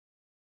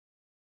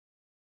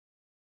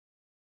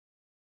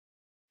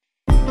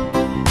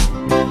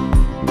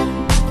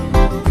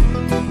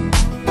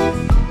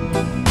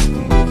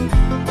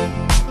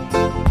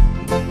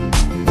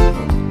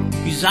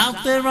He's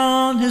out there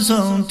on his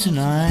own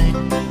tonight.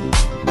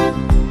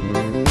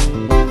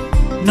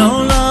 No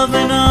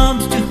loving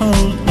arms to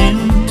hold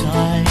him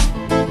tight.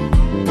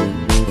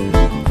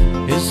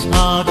 His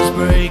heart is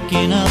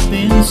breaking up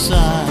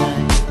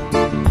inside,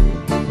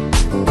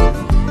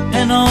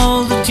 and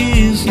all the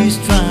tears he's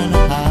trying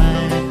to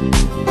hide.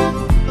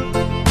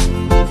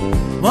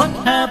 What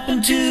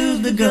happened to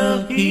the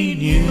girl he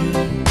knew?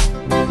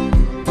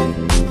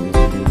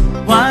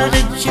 Why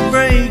did she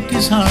break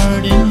his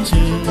heart in two?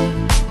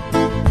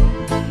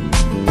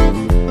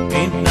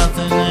 Ain't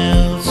nothing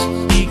else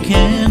he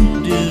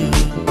can do.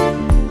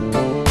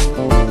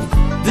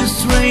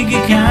 This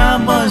reggae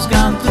cowboy's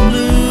got the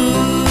blues.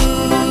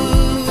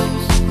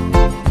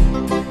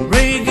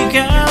 Reggae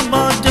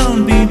cowboy,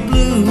 don't be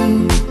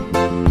blue.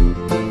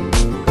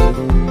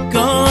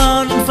 Go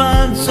out and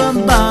find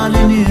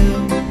somebody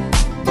new,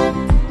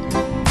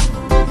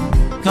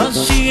 'cause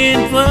she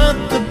ain't worth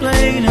the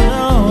playing at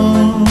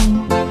all.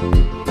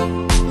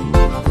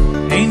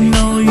 Ain't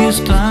no use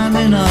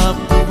climbing up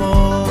the wall.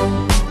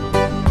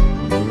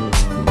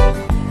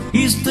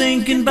 He's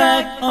thinking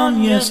back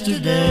on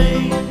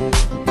yesterday,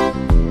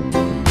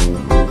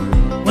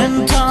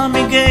 when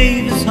Tommy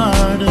gave his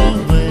heart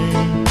away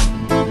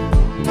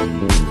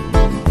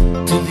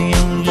to the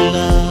only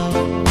love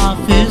of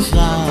his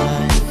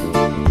life.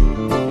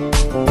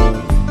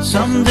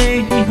 Someday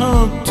he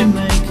hoped to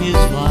make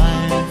his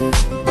wife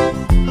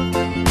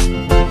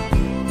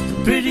the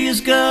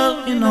prettiest girl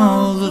in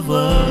all the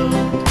world.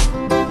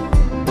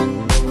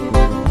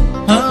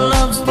 Her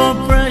love's more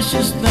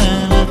precious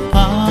than a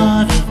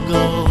pot of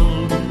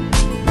gold,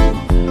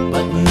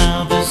 but now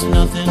there's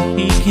nothing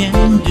he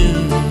can do.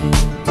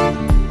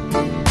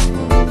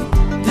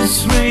 This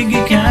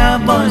reggae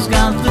cowboy's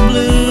got the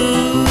blues.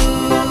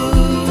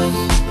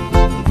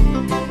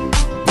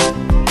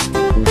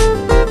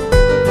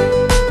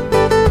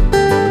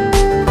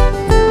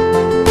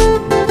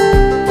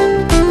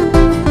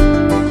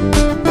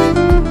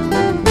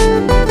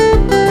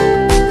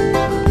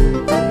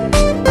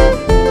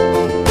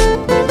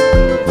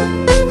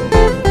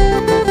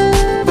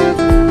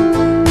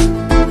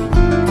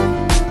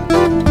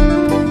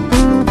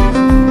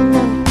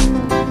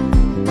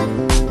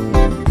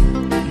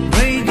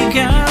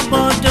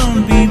 Cowboy,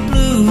 don't be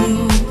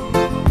blue.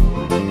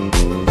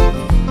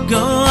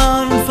 Go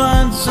out and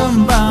find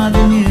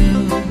somebody new,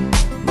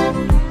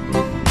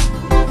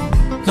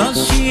 'cause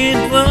she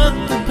ain't worth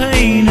the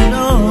pain at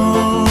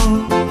all.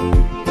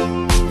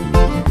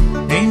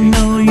 Ain't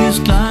no use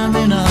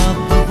climbing up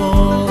the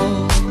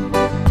wall.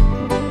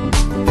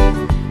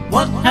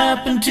 What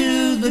happened to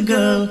the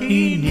girl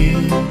he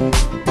knew?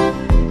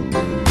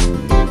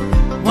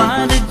 Why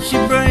did she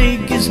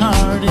break his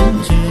heart in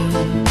two?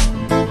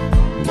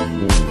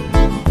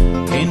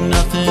 Ain't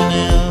nothing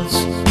else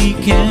he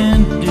can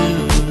do.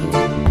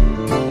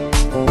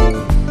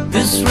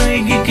 This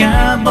reggae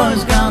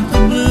cowboy's got the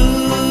blues.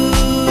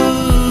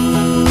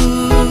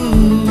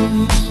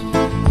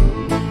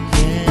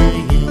 Yeah,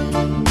 yeah.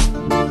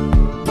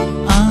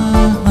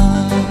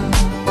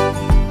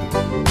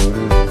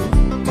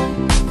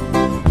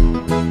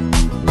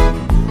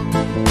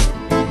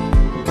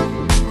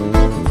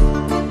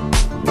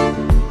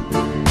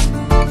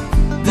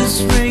 This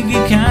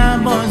reggae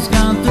cowboy's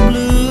got the